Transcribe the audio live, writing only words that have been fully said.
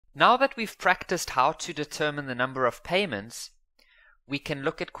Now that we've practiced how to determine the number of payments, we can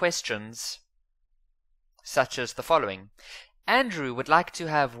look at questions such as the following. Andrew would like to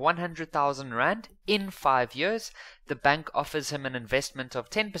have 100,000 Rand in 5 years. The bank offers him an investment of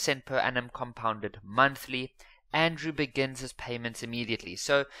 10% per annum compounded monthly. Andrew begins his payments immediately.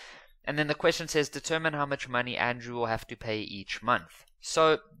 And then the question says, determine how much money Andrew will have to pay each month.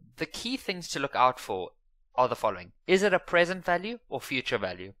 So the key things to look out for are the following. Is it a present value or future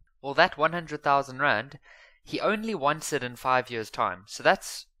value? Well, that 100,000 Rand, he only wants it in 5 years' time. So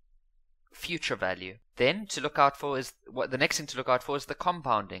that's future value. Then to look out for is, the next thing to look out for is the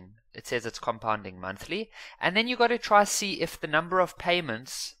compounding. It says it's compounding monthly. And then you got to try see if the number of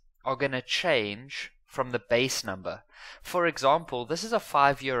payments are going to change from the base number. For example, this is a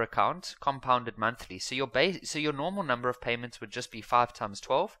 5-year account, compounded monthly. So your normal number of payments would just be 5 times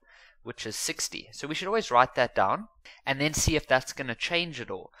 12, which is 60. So we should always write that down and then see if that's going to change at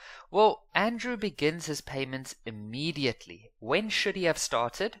all. Well, Andrew begins his payments immediately. When should he have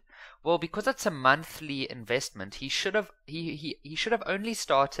started? Well, because it's a monthly investment, he should have only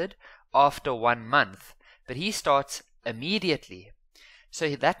started after 1 month, but he starts immediately.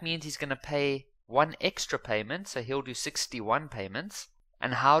 So that means he's going to pay 1 extra payment, so he'll do 61 payments.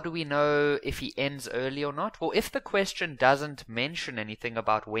 And how do we know if he ends early or not? Well, if the question doesn't mention anything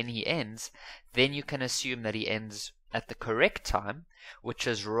about when he ends, then you can assume that he ends at the correct time, which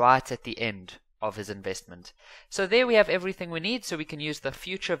is right at the end of his investment. So there we have everything we need, so we can use the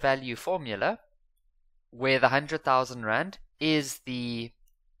future value formula, where the 100,000 Rand is the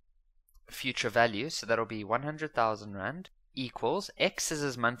future value, so that'll be 100,000 Rand equals X is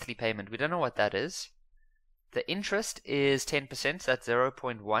his monthly payment. We don't know what that is. The interest is 10%, so that's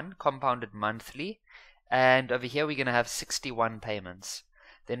 0.1 compounded monthly. And over here we're going to have 61 payments.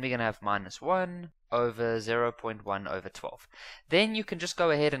 Then we're going to have minus 1 over 0.1 over 12. Then you can just go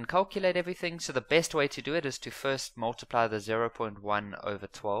ahead and calculate everything. So the best way to do it is to first multiply the 0.1 over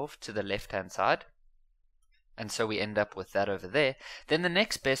 12 to the left hand side. And so we end up with that over there. Then the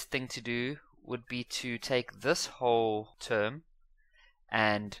next best thing to do would be to take this whole term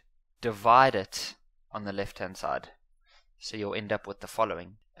and divide it on the left hand side. So you'll end up with the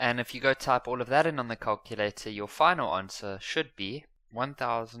following. And if you go type all of that in on the calculator, your final answer should be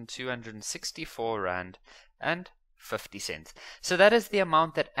 1,264 Rand and 50 cents. So that is the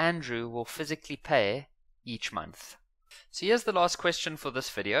amount that Andrew will physically pay each month. So here's the last question for this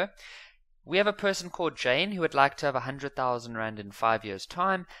video. We have a person called Jane who would like to have 100,000 Rand in 5 years'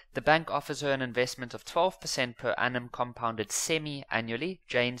 time. The bank offers her an investment of 12% per annum compounded semi-annually.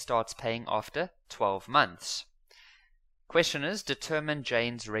 Jane starts paying after 12 months. Question is, determine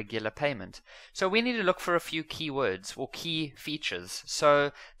Jane's regular payment. So we need to look for a few keywords or key features.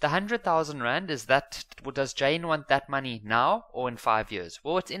 So the 100,000 Rand, is that, does Jane want that money now or in 5 years?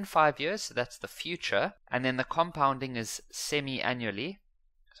 Well, it's in 5 years, so that's the future. And then the compounding is semi-annually.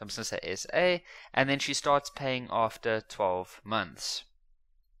 So I'm just going to say SA, and then she starts paying after 12 months.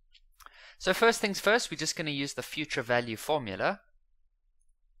 So first things first, we're just going to use the future value formula,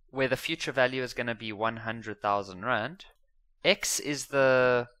 where the future value is going to be 100,000 Rand. X is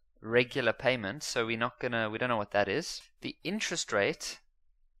the regular payment, so we don't know what that is. The interest rate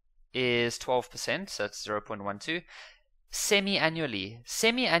is 12%, so that's 0.12. Semi-annually.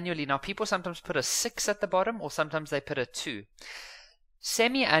 Semi-annually, now people sometimes put a 6 at the bottom, or sometimes they put a 2.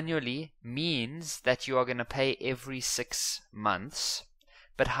 Semi-annually means that you are going to pay every 6 months.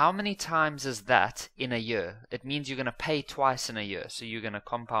 But how many times is that in a year? It means you're going to pay twice in a year. So you're going to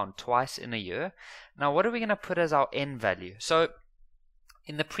compound twice in a year. Now what are we going to put as our N value? So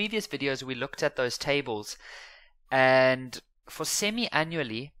in the previous videos we looked at those tables. And for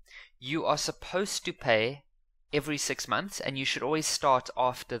semi-annually, you are supposed to pay every 6 months. And you should always start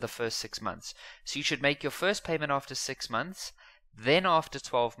after the first 6 months. So you should make your first payment after 6 months. Then after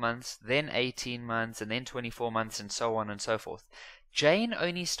 12 months, then 18 months, and then 24 months, and so on and so forth. Jane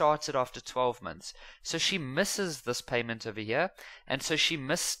only started after 12 months, so she misses this payment over here, and so she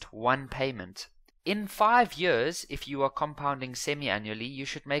missed 1 payment. In 5 years, if you are compounding semi-annually, you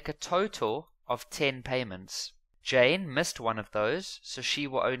should make a total of 10 payments. Jane missed 1 of those, so she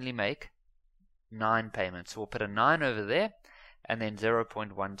will only make 9 payments. So we'll put a 9 over there, and then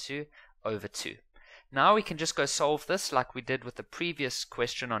 0.12 over 2. Now we can just go solve this like we did with the previous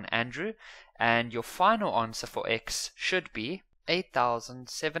question on Andrew, and your final answer for X should be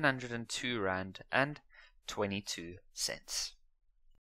 8,702 Rand and 22 cents.